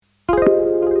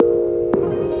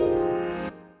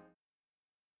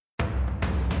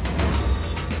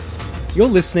You're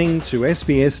listening to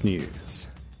SBS News.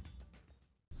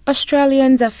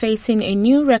 Australians are facing a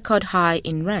new record high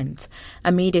in rent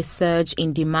amid a surge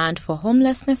in demand for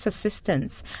homelessness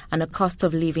assistance and a cost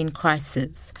of living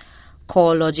crisis.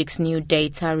 CoreLogic's new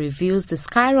data reveals the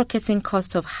skyrocketing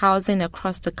cost of housing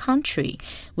across the country,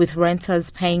 with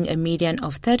renters paying a median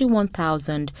of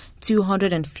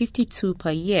 $31,252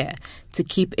 per year to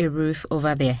keep a roof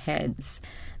over their heads.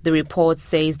 The report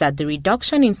says that the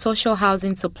reduction in social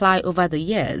housing supply over the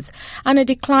years and a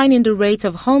decline in the rate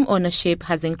of home ownership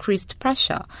has increased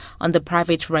pressure on the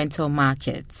private rental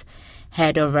market.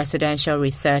 Head of Residential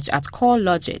Research at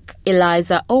CoreLogic,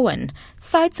 Eliza Owen,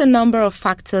 cites a number of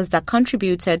factors that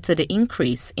contributed to the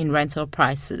increase in rental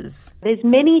prices. There's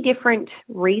many different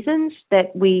reasons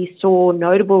that we saw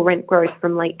notable rent growth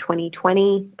from late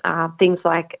 2020, things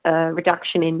like a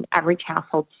reduction in average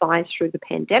household size through the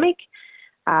pandemic,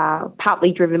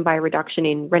 partly driven by a reduction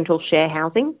in rental share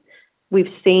housing.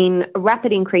 We've seen a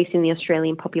rapid increase in the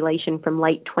Australian population from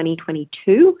late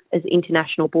 2022 as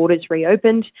international borders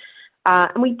reopened.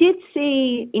 And we did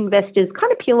see investors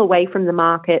kind of peel away from the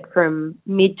market from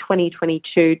mid-2022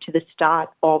 to the start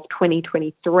of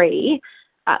 2023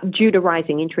 due to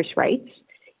rising interest rates.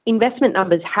 Investment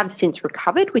numbers have since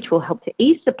recovered, which will help to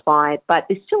ease supply, but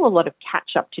there's still a lot of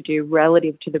catch-up to do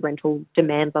relative to the rental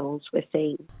demand levels we're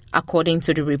seeing. According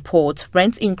to the report,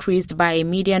 rent increased by a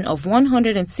median of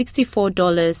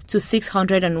 $164 to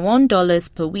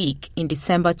 $601 per week in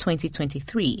December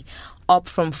 2023, up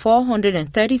from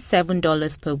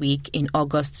 $437 per week in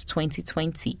August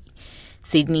 2020.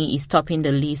 Sydney is topping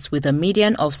the list with a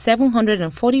median of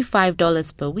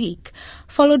 $745 per week,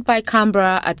 followed by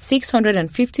Canberra at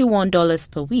 $651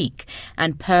 per week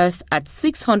and Perth at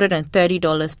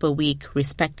 $630 per week,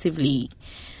 respectively.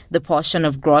 The portion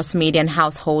of gross median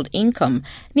household income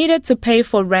needed to pay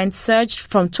for rent surged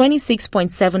from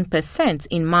 26.7%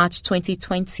 in March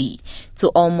 2020 to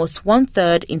almost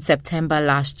one-third in September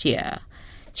last year.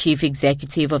 Chief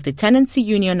Executive of the Tenancy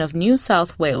Union of New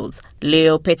South Wales,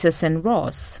 Leo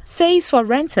Peterson-Ross, says for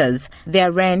renters,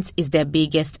 their rent is their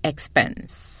biggest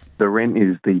expense. The rent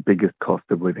is the biggest cost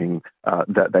of living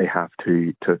that they have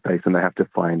to face and they have to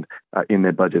find in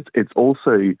their budgets. It's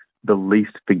also the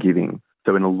least forgiving.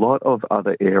 So in a lot of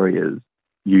other areas,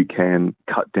 you can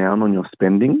cut down on your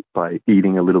spending by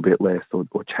eating a little bit less or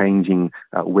changing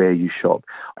where you shop.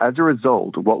 As a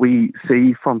result, what we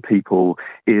see from people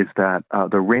is that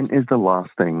the rent is the last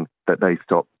thing that they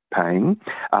stop paying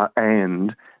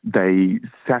and they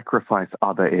sacrifice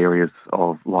other areas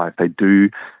of life. They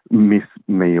do miss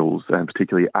meals, and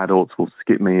particularly adults will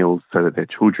skip meals so that their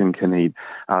children can eat.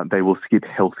 They will skip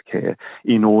healthcare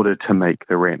in order to make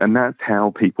the rent. And that's how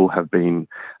people have been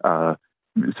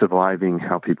surviving,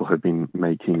 how people have been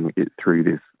making it through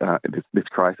this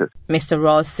crisis. Mr.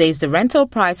 Ross says the rental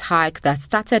price hike that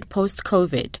started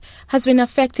post-COVID has been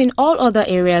affecting all other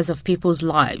areas of people's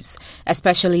lives,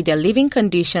 especially their living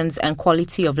conditions and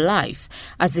quality of life,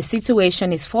 as the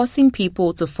situation is forcing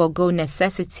people to forgo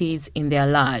necessities in their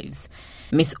lives.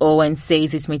 Ms. Owen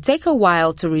says it may take a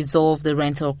while to resolve the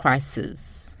rental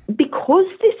crisis. Because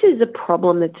this is a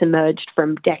problem that's emerged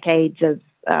from decades of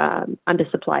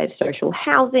undersupply of social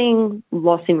housing,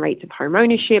 loss in rates of home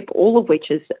ownership, all of which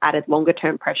has added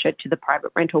longer-term pressure to the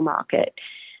private rental market.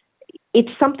 It's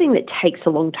something that takes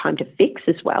a long time to fix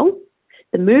as well.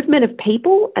 The movement of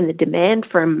people and the demand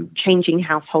from changing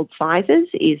household sizes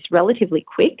is relatively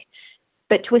quick,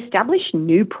 but to establish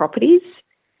new properties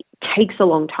takes a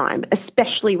long time,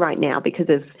 especially right now because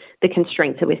of the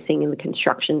constraints that we're seeing in the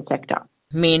construction sector.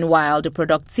 Meanwhile, the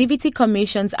Productivity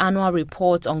Commission's annual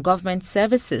report on government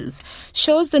services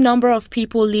shows the number of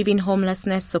people leaving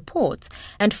homelessness support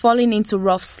and falling into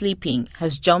rough sleeping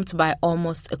has jumped by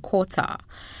almost a quarter.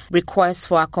 Requests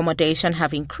for accommodation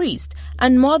have increased,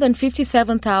 and more than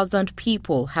 57,000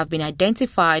 people have been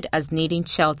identified as needing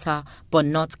shelter but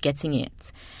not getting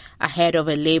it. Ahead of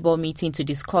a Labour meeting to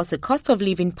discuss a cost of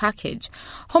living package,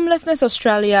 Homelessness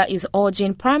Australia is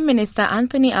urging Prime Minister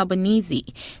Anthony Albanese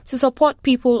to support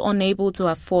people unable to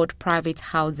afford private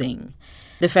housing.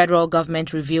 The federal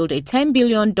government revealed a $10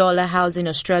 billion Housing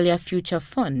Australia Future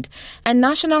Fund and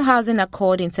National Housing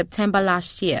Accord in September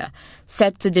last year,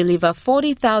 set to deliver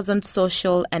 40,000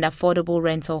 social and affordable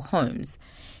rental homes.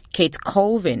 Kate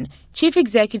Colvin, Chief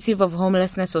Executive of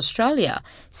Homelessness Australia,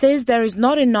 says there is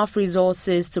not enough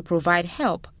resources to provide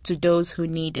help to those who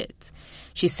need it.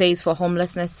 She says for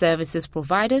homelessness services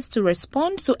providers to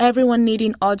respond to everyone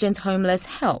needing urgent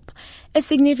homeless help, a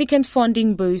significant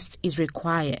funding boost is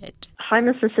required.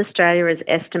 Homelessness Australia has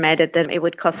estimated that it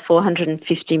would cost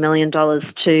 $450 million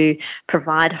to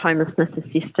provide homelessness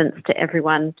assistance to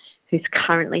everyone who's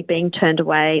currently being turned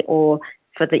away or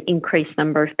for the increased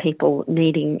number of people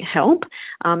needing help.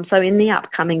 So in the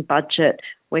upcoming budget,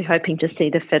 we're hoping to see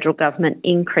the federal government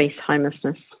increase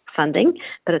homelessness funding,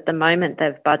 but at the moment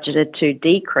they've budgeted to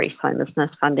decrease homelessness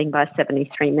funding by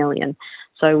 $73 million.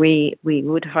 So we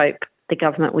would hope the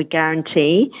government would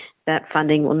guarantee that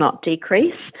funding will not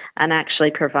decrease and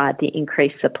actually provide the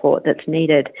increased support that's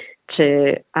needed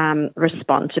to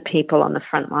respond to people on the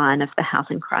front line of the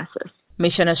housing crisis.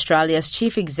 Mission Australia's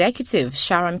Chief Executive,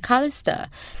 Sharon Callister,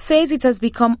 says it has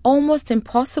become almost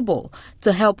impossible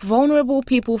to help vulnerable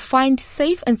people find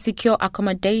safe and secure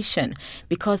accommodation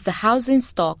because the housing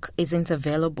stock isn't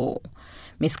available.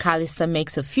 Ms. Callister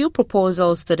makes a few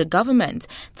proposals to the government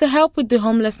to help with the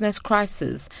homelessness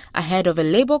crisis ahead of a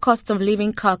Labour cost of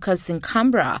living caucus in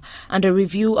Canberra and a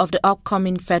review of the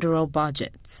upcoming federal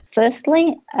budget.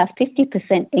 Firstly, a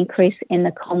 50% increase in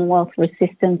the Commonwealth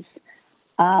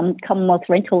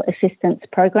Rental Assistance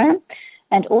Program,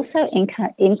 and also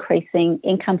increasing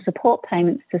income support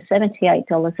payments to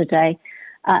 $78 a day.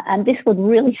 And this would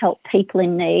really help people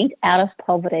in need out of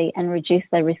poverty and reduce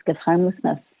their risk of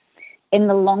homelessness. In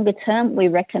the longer term, we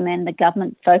recommend the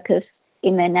government focus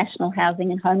in their National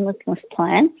Housing and Homelessness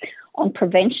Plan on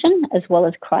prevention as well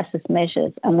as crisis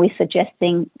measures, and we're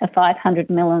suggesting a $500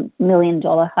 million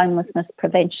homelessness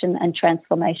prevention and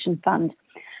transformation fund.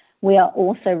 We are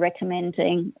also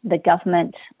recommending the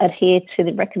government adhere to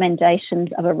the recommendations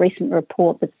of a recent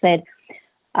report that said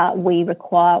we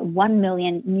require 1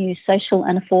 million new social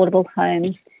and affordable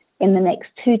homes in the next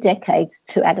 2 decades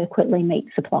to adequately meet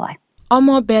supply.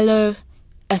 Omar Bello,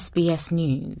 SBS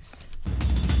News.